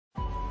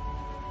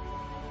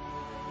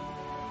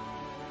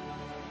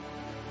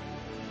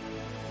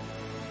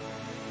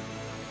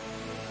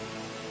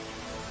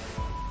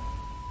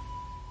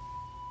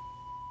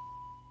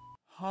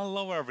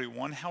Hello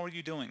everyone, how are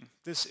you doing?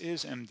 This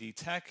is MD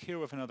Tech here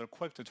with another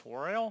quick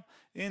tutorial.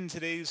 In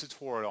today's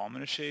tutorial, I'm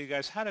going to show you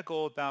guys how to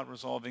go about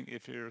resolving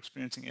if you're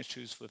experiencing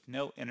issues with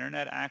no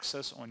internet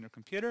access on your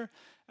computer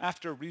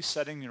after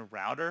resetting your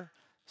router.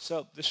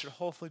 So this should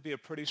hopefully be a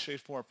pretty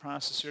straightforward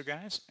process here,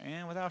 guys.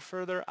 And without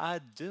further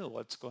ado,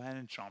 let's go ahead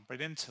and jump right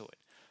into it.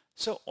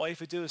 So all you have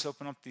to do is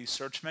open up the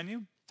search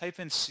menu, type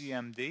in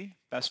CMD,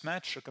 best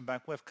match, should come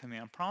back with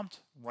command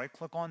prompt, right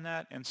click on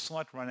that and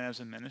select run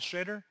as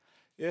administrator.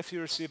 If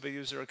you receive a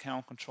user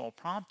account control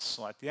prompt,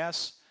 select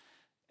yes.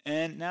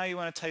 And now you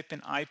want to type in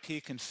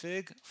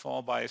ipconfig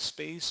followed by a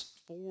space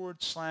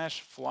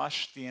 /flush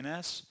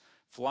DNS.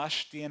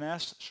 Flush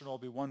DNS should all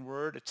be one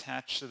word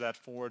attached to that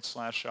 /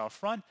 out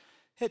front.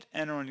 Hit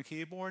enter on your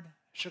keyboard.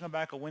 Should come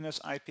back a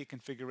Windows IP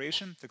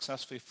configuration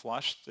successfully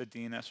flushed the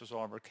DNS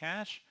resolver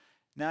cache.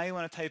 Now you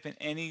want to type in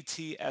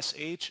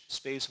netsh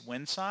space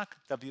winsock,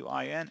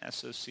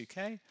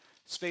 WINSOCK,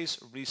 space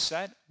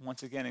reset,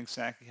 once again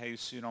exactly how you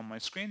see it on my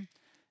screen,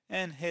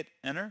 and hit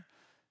enter.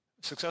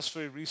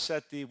 Successfully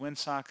reset the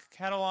WinSock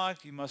catalog.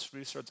 You must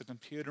restart the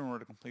computer in order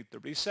to complete the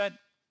reset.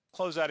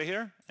 Close out of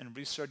here and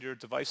restart your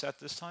device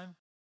at this time.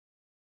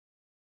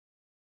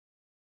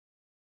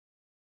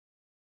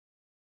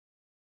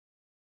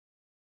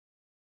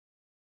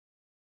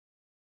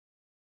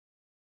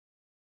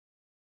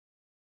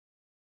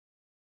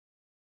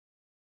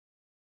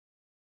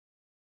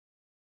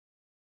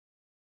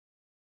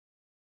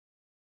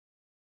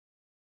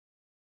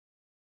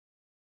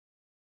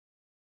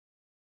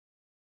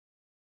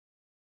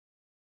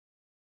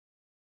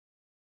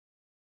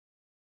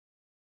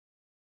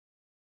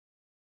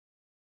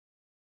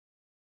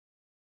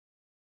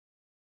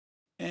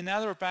 And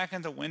now that we're back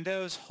into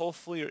Windows,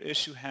 hopefully your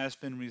issue has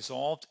been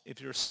resolved. If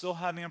you're still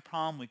having a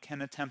problem, we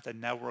can attempt a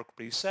network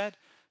reset.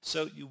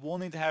 So you will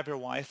need to have your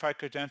Wi-Fi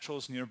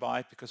credentials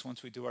nearby because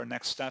once we do our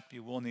next step,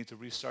 you will need to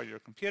restart your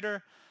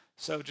computer.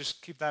 So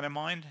just keep that in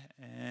mind.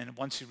 And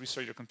once you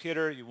restart your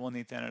computer, you will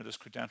need to enter those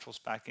credentials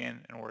back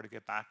in order to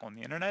get back on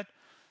the internet.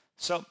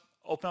 So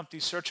open up the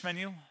search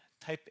menu,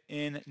 type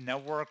in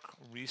network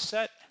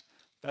reset.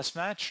 Best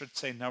match should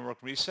say network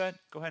reset.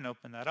 Go ahead and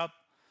open that up.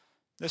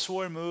 This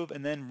will remove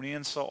and then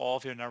reinstall all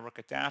of your network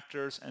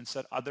adapters and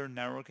set other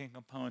networking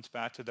components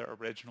back to their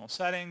original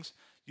settings.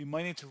 You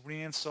might need to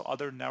reinstall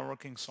other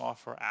networking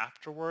software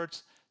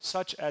afterwards,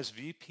 such as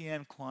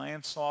VPN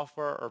client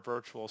software or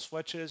virtual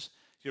switches.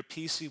 Your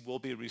PC will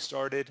be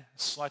restarted.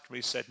 Select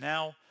Reset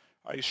Now.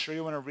 Are you sure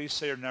you want to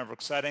reset your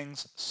network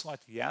settings?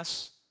 Select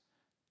Yes.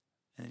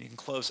 And then you can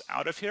close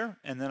out of here.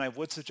 And then I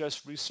would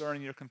suggest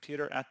restarting your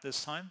computer at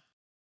this time.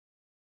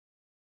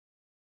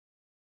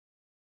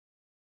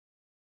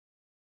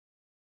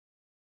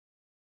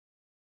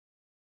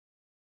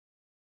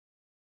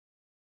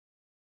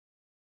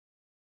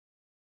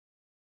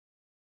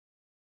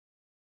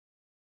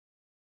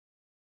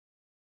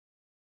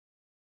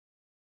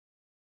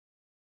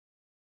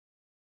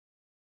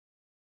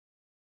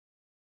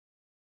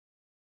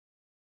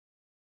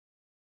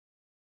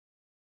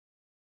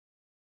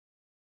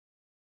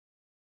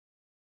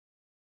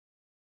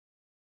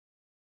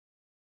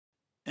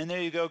 And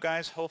there you go,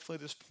 guys. Hopefully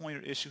this pointer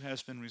issue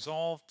has been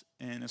resolved.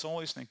 And as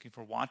always, thank you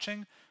for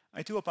watching.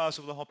 I do hope I was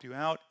able to help you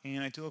out,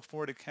 and I do look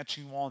forward to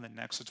catching you all in the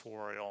next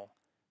tutorial.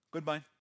 Goodbye.